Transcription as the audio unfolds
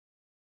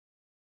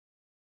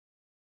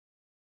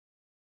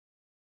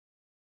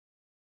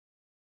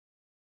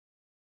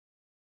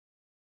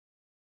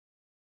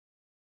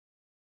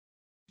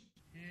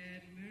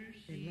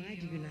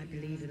do you not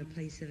believe in a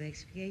place of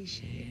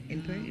expiation,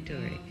 in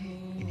purgatory,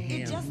 in hell?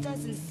 It just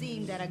doesn't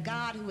seem that a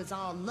God who is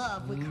all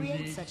love would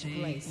create such a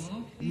place.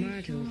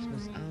 Mortals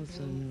must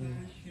also know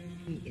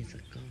he is a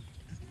God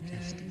of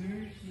justice,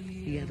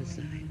 the other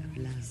side of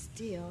love.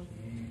 Still,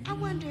 I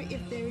wonder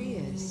if there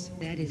is.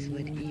 That is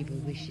what evil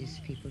wishes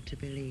people to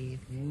believe,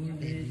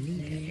 that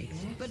neither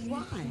exists. But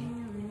why?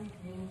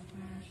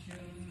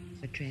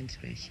 For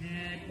transgression.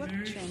 What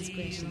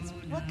transgressions?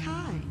 What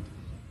kind?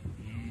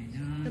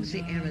 Some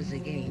say errors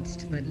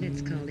against, but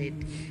let's call it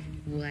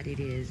what it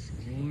is.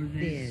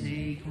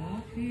 Then.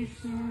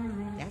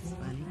 That's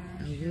funny.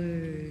 A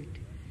word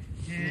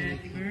many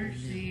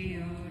people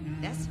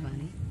know. That's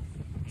funny.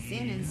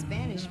 Sin in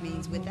Spanish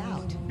means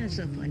without. Not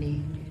so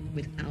funny.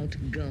 Without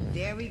go.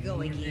 There we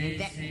go again.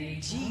 That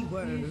G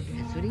word.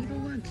 That's what evil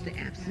wants, the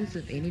absence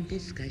of any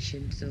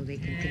discussion so they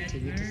can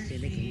continue to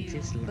sin against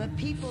his law. But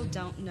people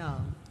don't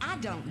know. I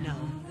don't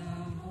know.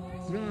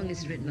 Wrong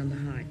is written on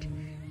the heart.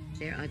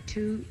 There are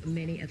too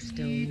many of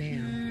stone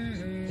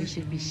now. They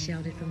should be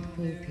shouted from the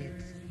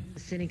pulpits, the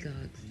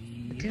synagogues,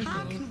 the temples.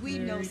 How can we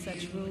know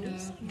such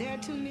rules? There are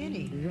too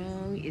many.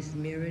 Wrong is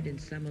mirrored in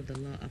some of the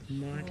law of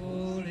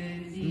mortals.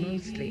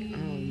 Mostly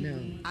all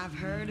know. I've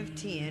heard of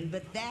 10,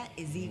 but that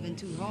is even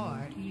too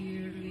hard.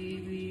 In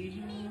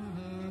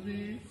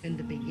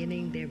the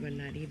beginning, there were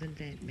not even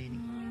that many.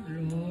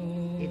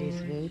 It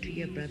is woe to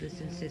your brothers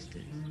and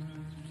sisters.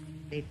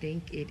 They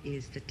think it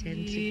is the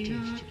 10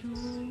 suggestions.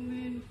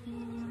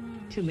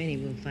 Too many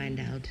will find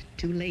out.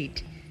 Too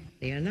late.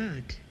 They are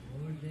not.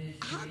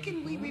 How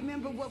can we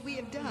remember what we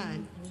have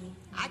done?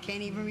 I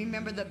can't even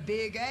remember the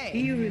big A.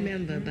 You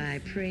remember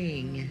by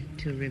praying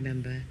to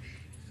remember.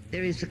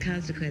 There is a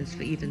consequence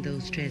for even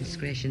those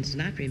transgressions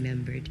not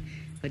remembered,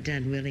 but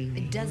done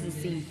willingly. It doesn't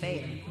seem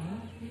fair.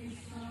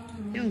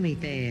 Show me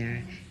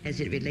fair as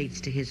it relates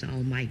to his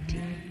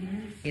Almighty.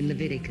 In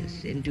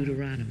Leviticus, in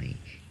Deuteronomy,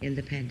 in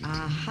the Pentateuch.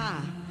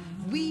 Aha.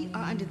 We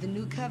are under the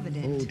new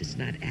covenant. Old is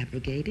not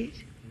abrogated.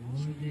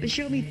 But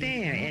show me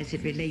fair as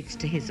it relates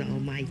to his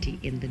Almighty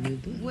in the new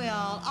book.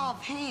 Well,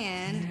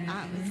 offhand,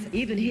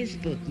 even his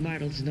book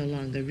mortals no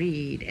longer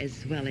read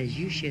as well as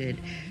you should,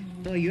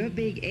 for your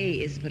big A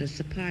is but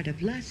a part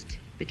of lust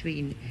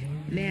between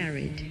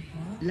married,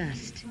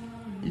 lust,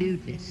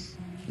 lewdness,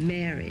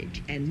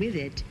 marriage, and with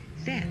it,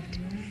 theft.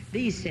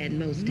 These send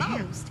most to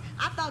hell. Most?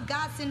 I thought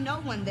God sent no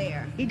one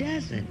there. He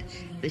doesn't.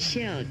 The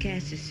shell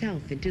casts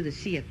itself into the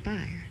sea of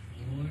fire.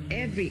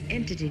 Every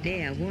entity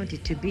there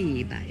wanted to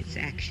be by its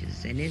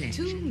actions and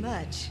inactions. Too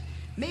much.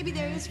 Maybe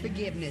there is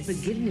forgiveness.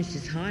 Forgiveness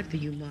is hard for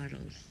you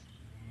mortals.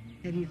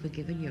 Have you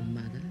forgiven your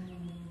mother?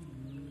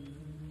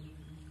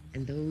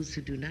 And those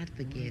who do not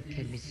forgive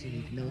can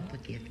receive no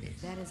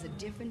forgiveness. That is a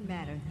different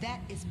matter. That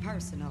is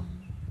personal.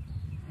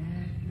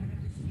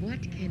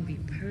 What can be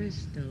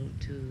personal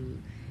to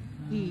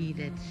he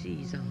that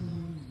sees all,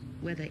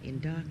 whether in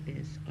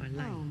darkness or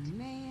light? Oh,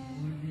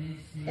 man.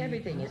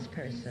 Everything is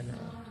personal.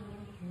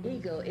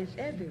 Ego is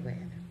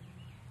everywhere.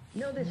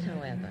 Know this,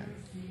 however.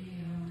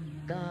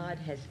 God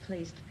has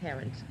placed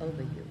parents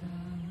over you.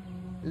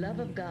 Love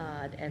of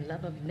God and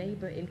love of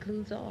neighbor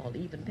includes all,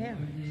 even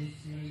parents.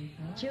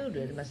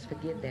 Children must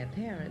forgive their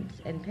parents,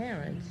 and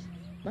parents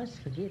must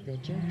forgive their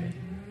children.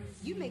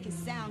 You make it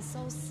sound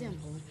so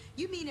simple.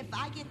 You mean if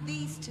I get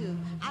these two,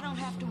 I don't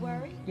have to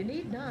worry? You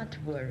need not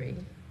worry.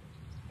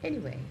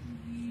 Anyway,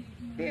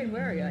 fear and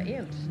worry are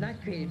imps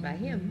not created by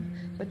him,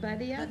 but by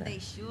the other. But they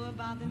sure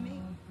bother me.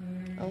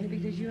 Only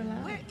because you're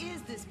alive. Where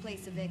is this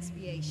place of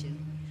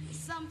expiation?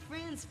 Some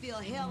friends feel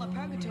hell or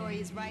purgatory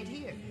is right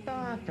here.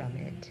 Far from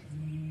it.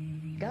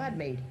 God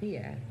made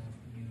here,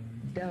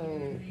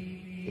 though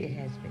it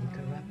has been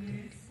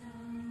corrupted.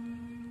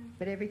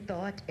 But every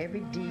thought, every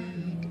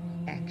deed,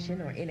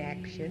 action or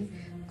inaction,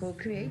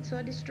 co-creates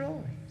or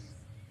destroys.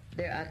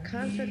 There are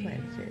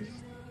consequences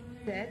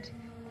set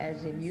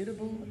as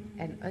immutable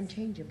and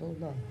unchangeable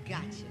law.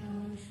 Gotcha.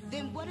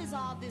 Then what is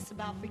all this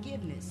about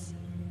forgiveness?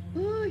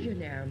 Oh, you're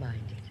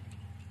narrow-minded.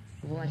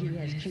 What he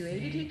has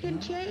created, he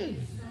can change.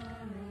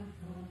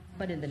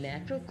 But in the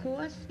natural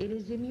course, it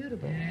is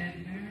immutable.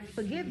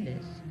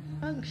 Forgiveness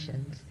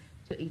functions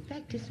to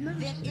effect his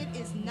mercy. Then it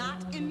is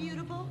not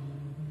immutable?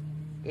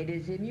 It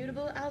is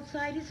immutable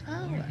outside his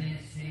power.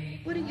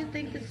 What do you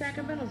think the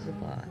sacramentals are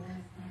for?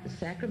 The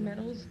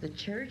sacramentals, the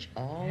church,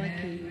 all are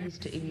keys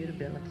to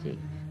immutability,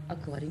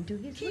 according to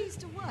his keys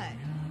to what?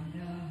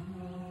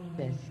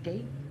 The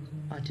escape,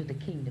 or to the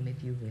kingdom,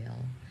 if you will.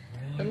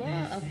 The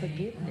law of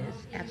forgiveness,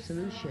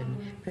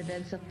 absolution,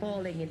 prevents a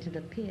falling into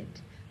the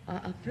pit, or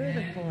a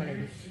further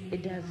falling.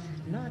 It does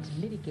not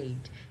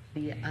mitigate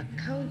the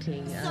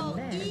accounting so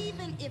unless...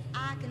 even if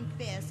I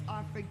confess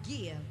or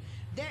forgive,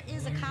 there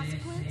is a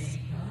consequence?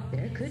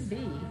 There could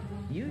be.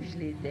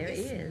 Usually there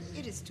is.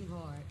 It is too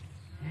hard.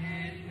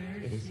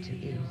 It is too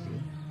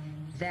easy.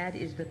 That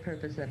is the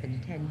purpose of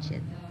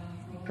intention.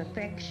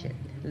 Perfection,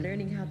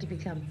 learning how to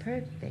become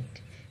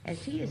perfect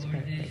as he is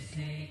perfect,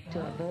 to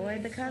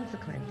avoid the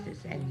consequences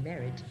and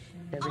merit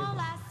the reward. All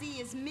I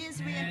see is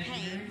misery and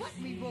pain. What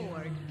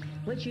reward?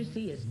 What you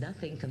see is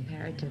nothing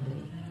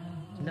comparatively.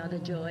 nor the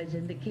joys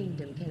in the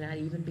kingdom cannot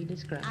even be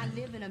described. I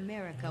live in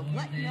America.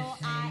 What know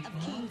I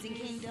of kings and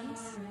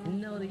kingdoms?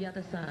 Know the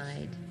other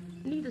side.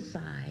 Neither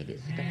side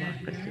is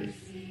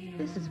democracy.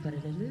 This is but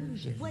an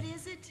illusion. What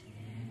is it?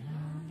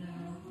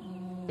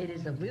 It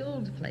is a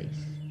willed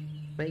place,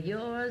 where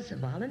yours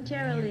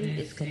voluntarily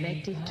is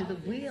connected to the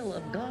will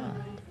of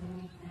God.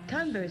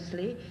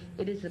 Conversely,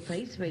 it is a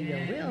place where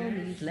your will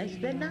means less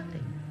than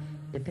nothing,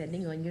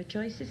 depending on your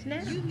choices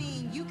now. You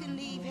mean you can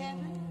leave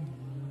heaven?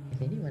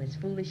 If anyone is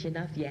foolish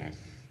enough, yes.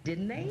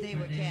 Didn't they? They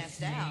were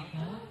cast out.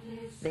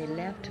 They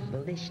left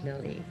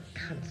volitionally.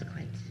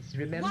 Consequences,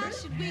 remember? Why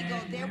should we go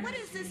there? What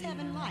is this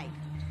heaven like?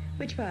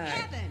 Which part?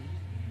 Heaven.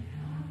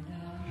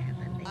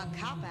 Heavenly. A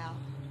cop-out.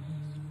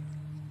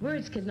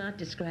 Words cannot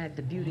describe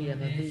the beauty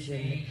of a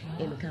vision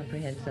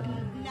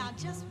incomprehensible. Now,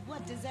 just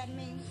what does that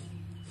mean?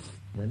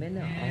 Women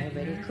are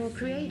already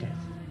co-creators.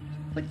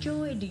 What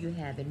joy do you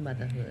have in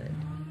motherhood?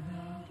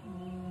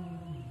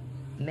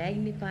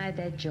 Magnify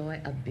that joy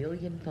a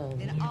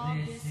billionfold. In all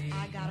this,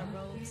 I gotta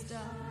robe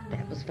stuff.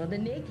 That was for the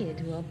naked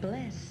who are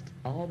blessed,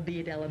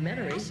 albeit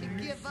elementary. I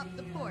should give up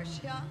the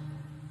Porsche, huh?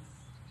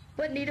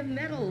 What need of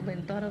metal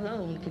when thought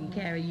alone can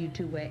carry you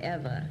to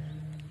wherever?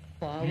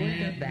 Forward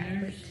or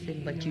backwards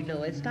in what you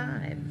know as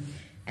time,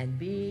 and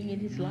being in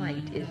his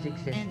light is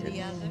existence. And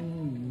the other?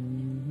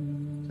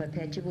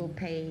 Perpetual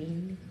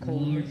pain,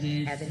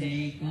 coldness,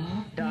 heaviness,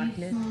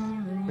 darkness,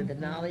 with the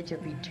knowledge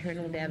of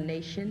eternal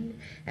damnation,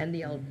 and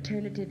the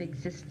alternative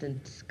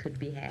existence could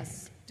be had. A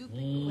stupid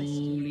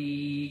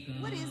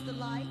question. What is the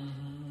light?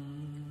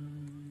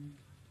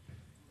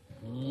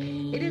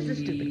 It is a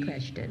stupid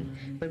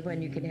question, but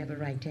one you can have a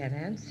right to have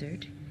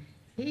answered.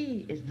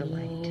 He is the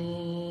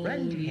light.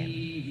 Run to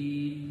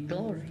him.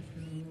 Glory.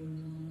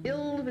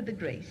 Filled with the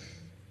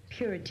grace,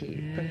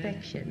 purity,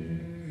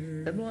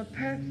 perfection. The more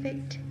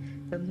perfect,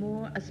 the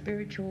more a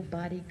spiritual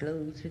body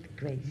glows with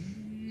grace.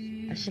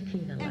 A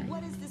Shekinah light. And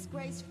what is this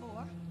grace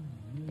for?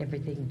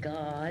 Everything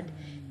God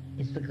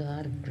is the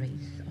God of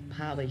grace, or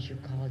power as you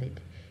call it,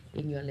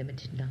 in your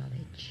limited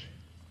knowledge.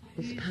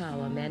 This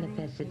power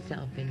manifests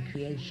itself in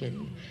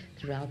creation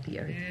throughout the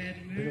earth,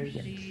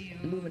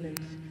 brilliance,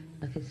 luminance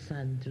of his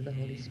Son through the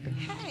Holy Spirit.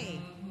 Hey,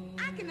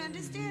 I can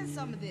understand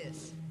some of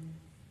this.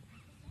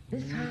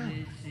 This house,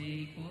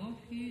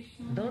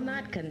 though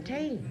not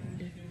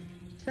contained,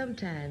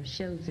 sometimes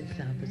shows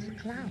itself as a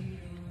cloud,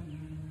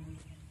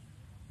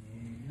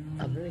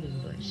 a burning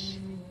bush.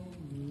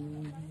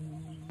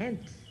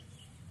 Hence,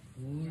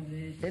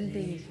 them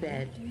things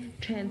that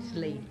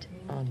translate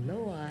on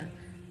lower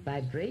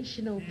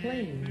vibrational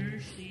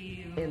planes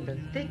in the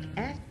thick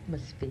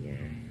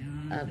atmosphere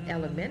of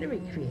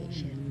elementary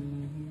creation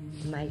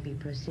might be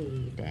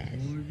perceived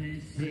as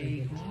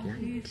brilliant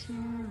light,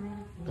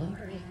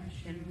 glory.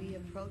 Can we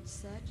approach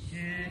such?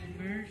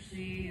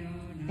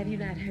 Have you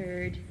not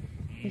heard?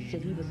 He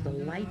said he was the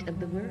light of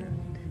the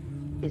world.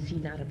 Is he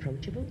not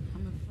approachable?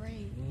 I'm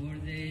afraid.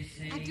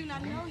 I do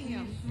not know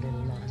him. Little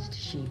lost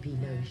sheep, he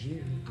knows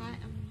you. I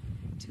am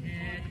too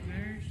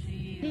far.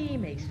 He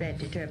makes that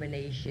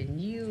determination.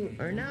 You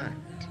are not.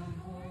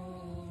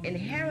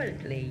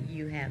 Inherently,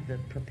 you have the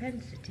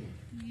propensity,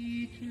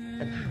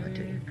 the power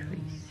to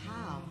increase.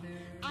 How?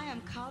 I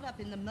am caught up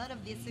in the mud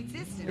of this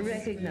existence.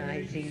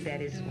 Recognizing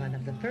that is one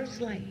of the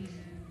first lights.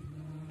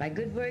 By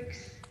good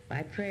works,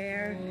 by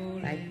prayer,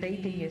 by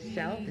faith in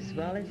yourself as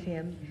well as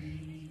him,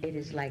 it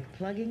is like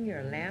plugging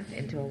your lamp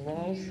into a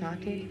wall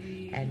socket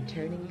and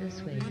turning the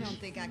switch. I don't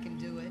think I can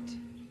do it.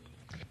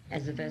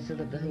 As a vessel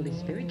of the Holy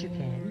Spirit, you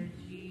can.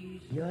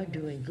 Your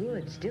doing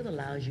good still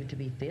allows you to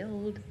be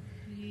filled.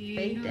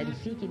 Faith and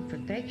seeking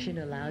perfection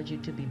allows you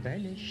to be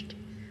burnished.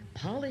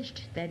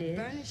 Polished, that is.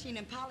 Burnishing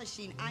and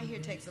polishing, I hear,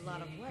 takes a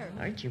lot of work.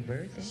 Aren't you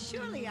worthy?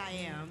 Surely I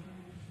am.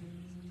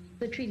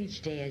 So treat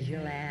each day as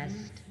your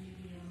last.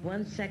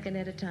 1 second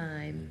at a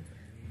time.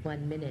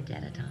 1 minute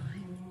at a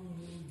time.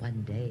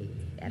 1 day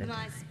at a My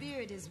time.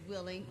 spirit is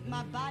willing.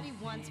 My body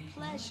wants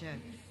pleasure.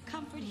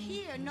 Comfort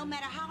here, no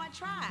matter how I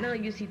try. Now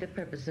you see the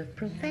purpose of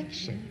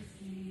perfection.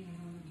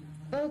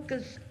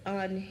 Focus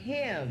on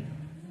him.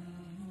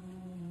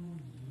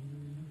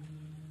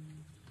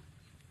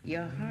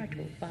 Your heart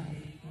will follow.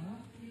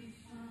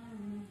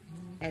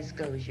 As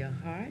goes your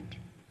heart,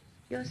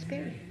 your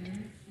spirit,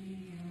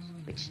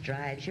 which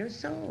drives your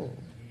soul.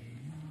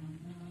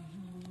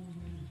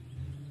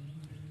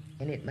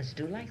 And it must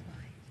do likewise.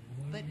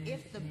 But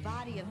if the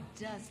body of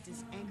dust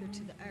is anchored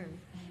to the earth,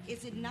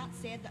 is it not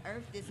said the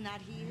earth is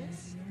not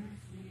his?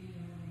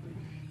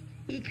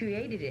 He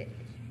created it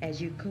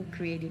as you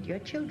co-created your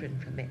children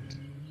from it.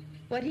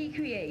 What he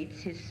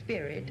creates, his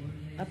spirit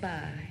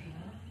abides.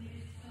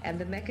 And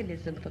the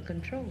mechanism for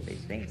control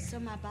is there. So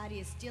my body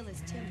is still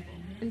his temple.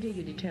 Until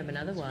you determine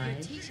Your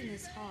otherwise, teaching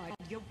is hard.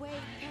 Your way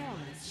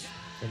perilous.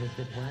 there is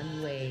but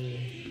one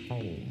way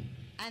home.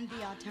 And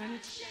the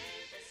alternative?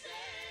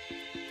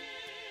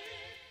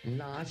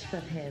 Loss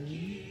of him,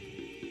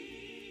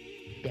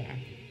 death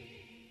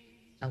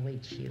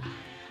awaits you.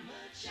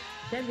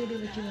 that really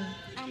what you want?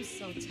 I'm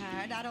so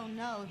tired, I don't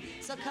know.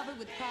 So covered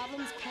with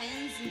problems,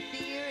 pains, and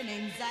fear, and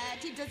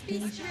anxiety. Does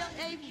peace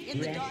reign in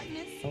the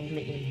darkness?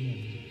 Only in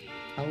him.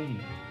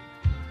 Only.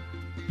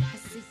 I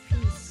see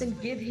peace. Then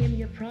give him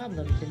your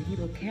problems and he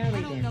will carry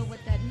them. I don't know what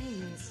that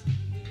means.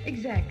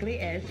 Exactly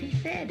as he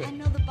said it. I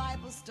know the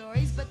Bible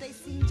stories, but they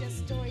seem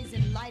just stories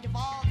in light of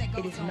all that goes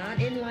on. It is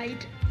not in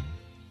light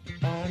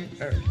on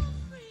earth,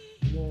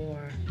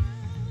 more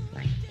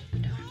like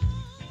darkness.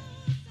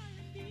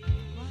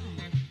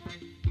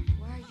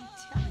 Why are you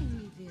telling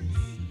me this?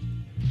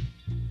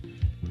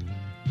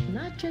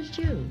 Not just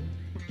you.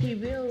 He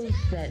wills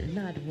that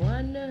not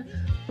one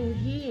who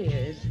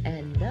hears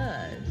and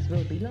does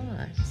will be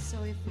lost.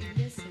 So if we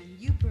listen,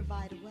 you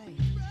provide a way.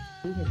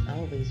 He has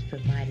always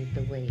provided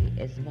the way,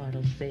 as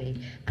mortals say,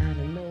 out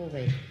of no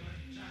way.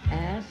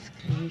 Ask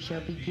and you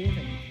shall be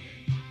given.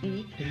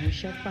 Seek and you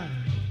shall find.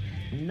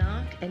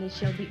 Knock and it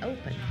shall be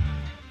opened.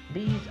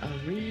 These are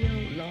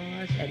real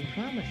laws and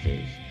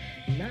promises,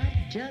 not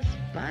just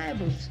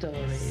Bible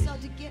stories. So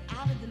to get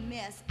out of the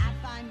mess I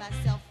find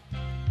myself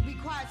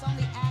requires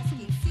only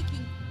asking,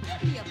 seeking,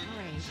 give me a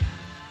break.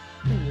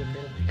 Your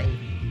little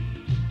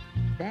baby.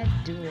 That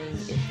doing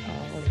is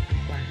all it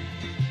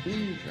requires,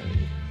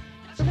 easily.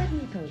 So let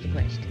me pose a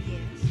question.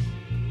 Yes.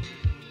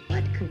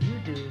 What could you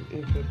do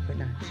if it were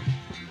not so?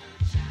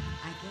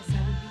 I guess I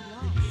would be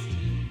lost.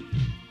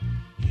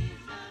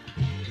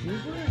 You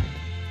would.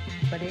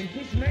 But in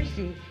his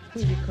mercy,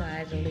 he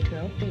requires only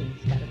 12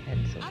 things. Got a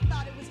pencil? I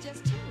thought it was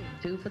just 2.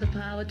 2 for the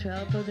power,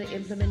 12 for the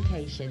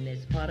implementation.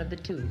 As part of the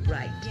 2,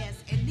 right?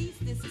 Yes, at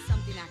least this is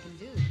something I can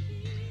do.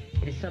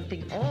 It is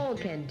something all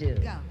can do.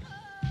 Go.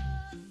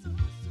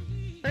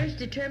 First,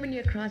 determine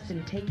your cross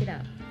and take it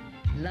up.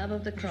 Love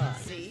of the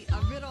cross. See,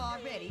 a riddle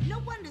already. No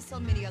wonder so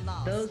many are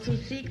lost. Those who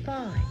seek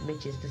find,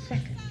 which is the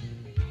second.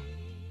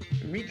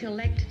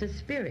 Recollect the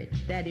spirit,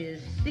 that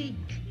is, seek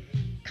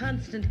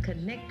constant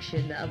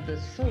connection of the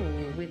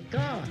soul with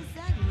God. What does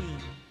that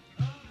mean?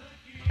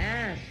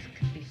 Ask,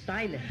 be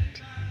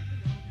silent.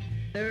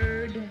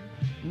 Third,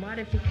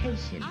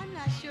 modification. I'm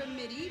not sure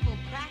medieval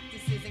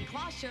practices and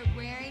cloth shirt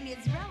wearing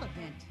is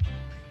relevant.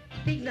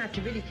 Speak not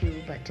to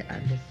ridicule, but to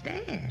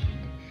understand.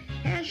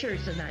 Hair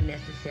shirts are not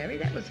necessary.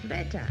 That was for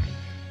that time.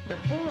 The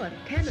fourth,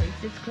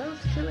 penance, is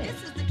close to it.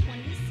 This is the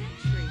 20th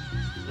century.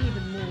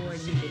 Even more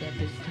needed at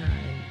this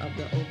time of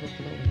the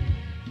overflowing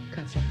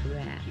cup of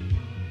wrath.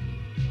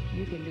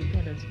 You can do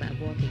penance by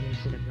walking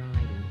instead of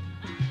riding.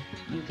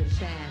 You can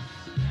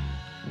fast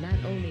not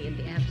only in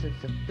the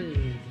absence of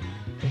food,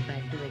 but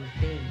by doing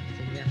things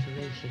in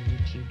reparation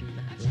which you do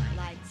not like.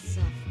 Like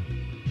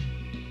suffering.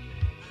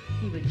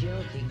 You were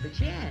joking, but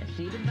yes,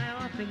 even by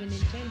offering an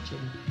intention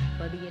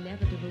for the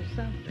inevitable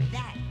suffering.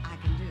 That I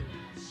can do.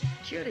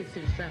 Surely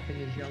since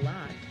suffering is your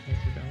lot, as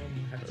with all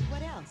mortals.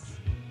 What else?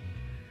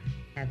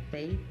 Have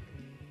faith,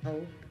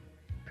 hope,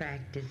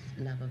 practice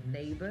love of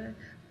neighbor,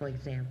 for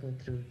example,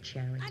 through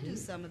charity. I do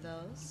some of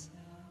those.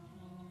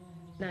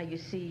 Now you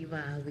see,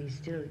 while we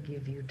still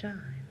give you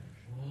time,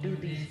 do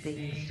these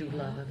things through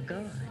love of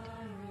God.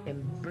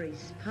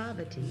 Embrace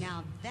poverty.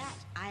 Now that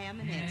I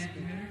am an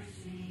expert.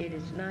 It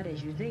is not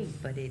as you think,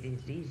 but it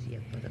is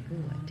easier for the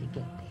poor to get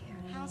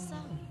there. How so?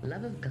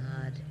 Love of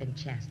God and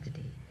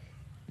chastity.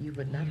 You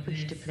would not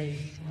wish to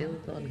place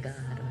filth on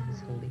God or his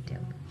holy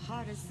temple.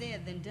 Harder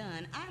said than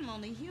done. I'm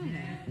only human.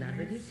 Not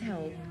with his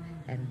help,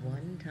 and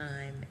one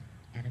time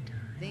at a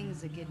time.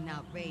 Things are getting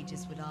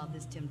outrageous with all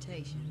this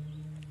temptation.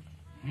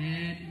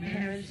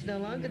 Parents no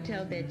longer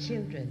tell their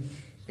children,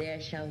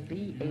 there shall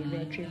be a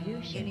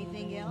retribution.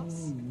 Anything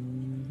else?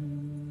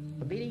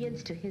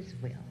 Obedience to his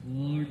will.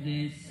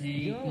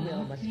 Your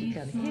will must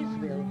become his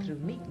will through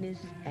meekness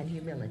and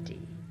humility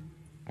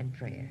and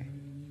prayer.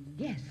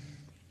 Yes,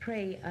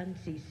 pray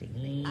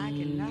unceasingly. I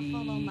cannot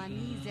fall on my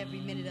knees every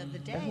minute of the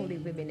day. The holy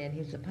women and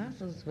his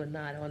apostles were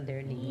not on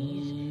their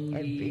knees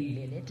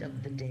every minute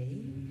of the day.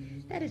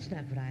 That is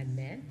not what I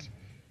meant.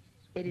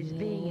 It is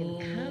being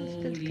in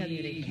constant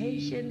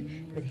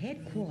communication with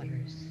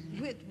headquarters.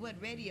 With what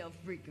radio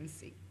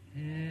frequency?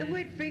 The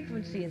word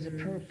frequency is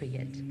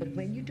appropriate, but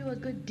when you do a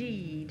good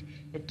deed,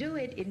 do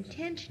it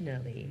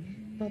intentionally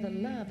for the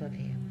love of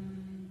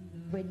him.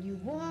 When you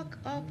walk,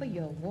 offer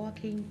your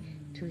walking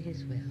to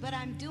his will. But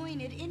I'm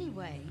doing it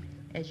anyway.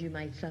 As you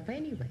might suffer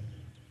anyway.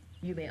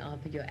 You may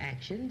offer your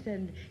actions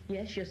and,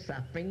 yes, your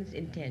sufferings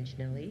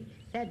intentionally.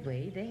 That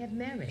way they have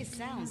merit. It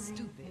sounds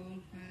stupid.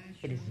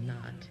 It is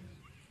not.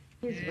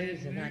 His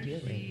ways are not your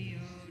ways.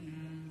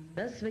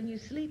 Thus, when you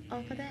sleep,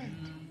 offer that.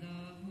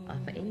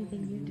 Offer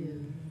anything you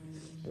do.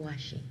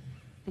 Washing,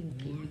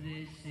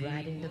 thinking,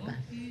 riding the bus,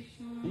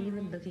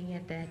 even looking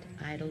at that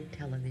idle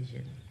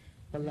television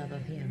for love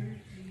of him.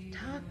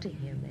 Talk to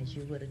him as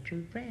you would a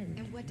true friend.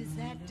 And what does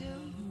that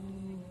do?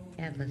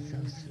 Ever so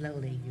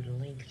slowly you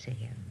link to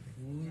him.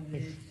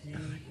 His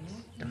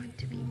thoughts start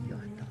to be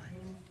your thoughts.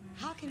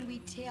 How can we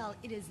tell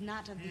it is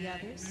not of the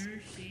others?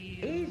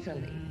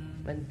 Easily.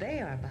 When they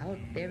are about,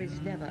 there is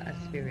never a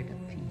spirit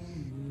of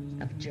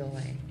peace, of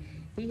joy,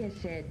 He has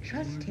said,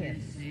 trust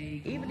him,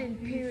 even in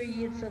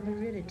periods of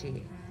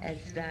aridity, as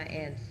thy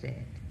aunt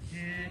said.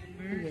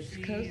 He is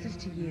closest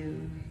to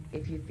you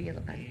if you feel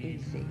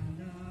uneasy.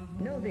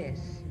 Know this,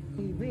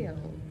 he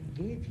will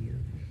give you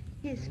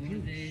his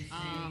peace.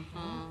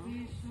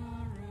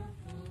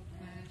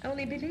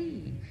 Only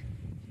believe.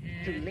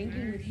 Through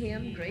linking with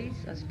him,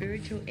 grace or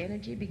spiritual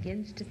energy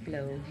begins to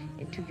flow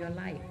into your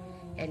life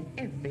and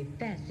every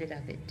facet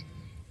of it.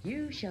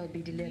 You shall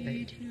be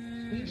delivered.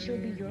 He shall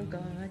be your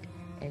God,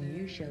 and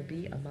you shall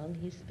be among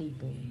his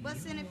people.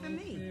 What's in it for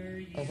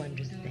me? Oh,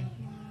 wondrous things.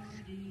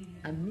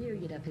 A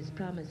myriad of his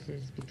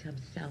promises become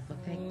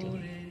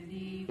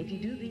self-affecting. If you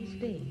do these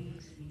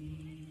things,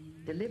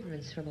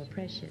 deliverance from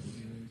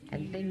oppression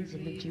and things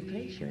in which you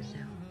place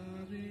yourself.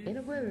 In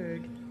a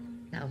word,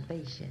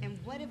 salvation. And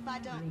what if I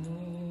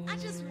don't? I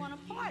just want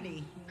to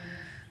party.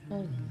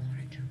 Oh,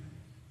 mortal.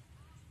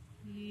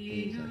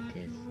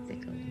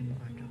 Egotistical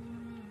mortal.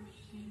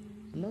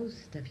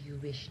 Most of you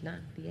wish not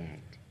the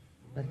act,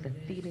 but the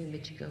feeling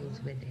which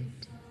goes with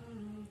it.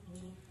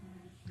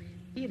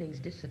 Feelings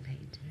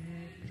dissipate,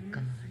 but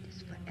God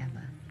is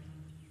forever.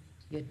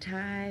 Your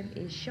time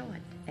is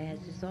short, as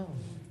is all.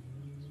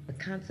 The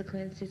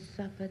consequences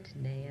suffered,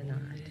 nay, are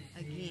not.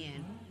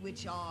 Again,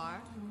 which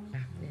are?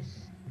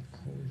 Darkness and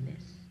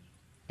coldness,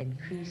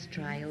 increased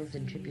trials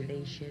and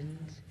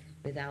tribulations,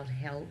 without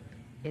help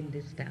in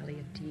this valley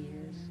of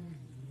tears,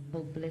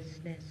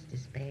 hopelessness,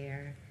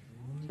 despair,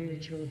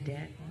 spiritual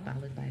death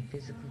followed by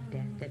physical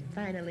death, and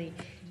finally,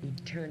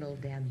 eternal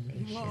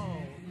damnation.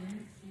 Whoa.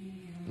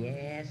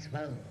 Yes,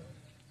 whoa.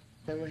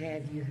 So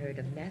have you heard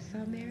of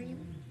Nassau, Maryam?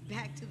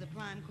 Back to the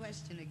prime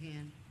question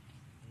again.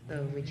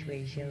 So which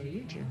way shall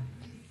you choose?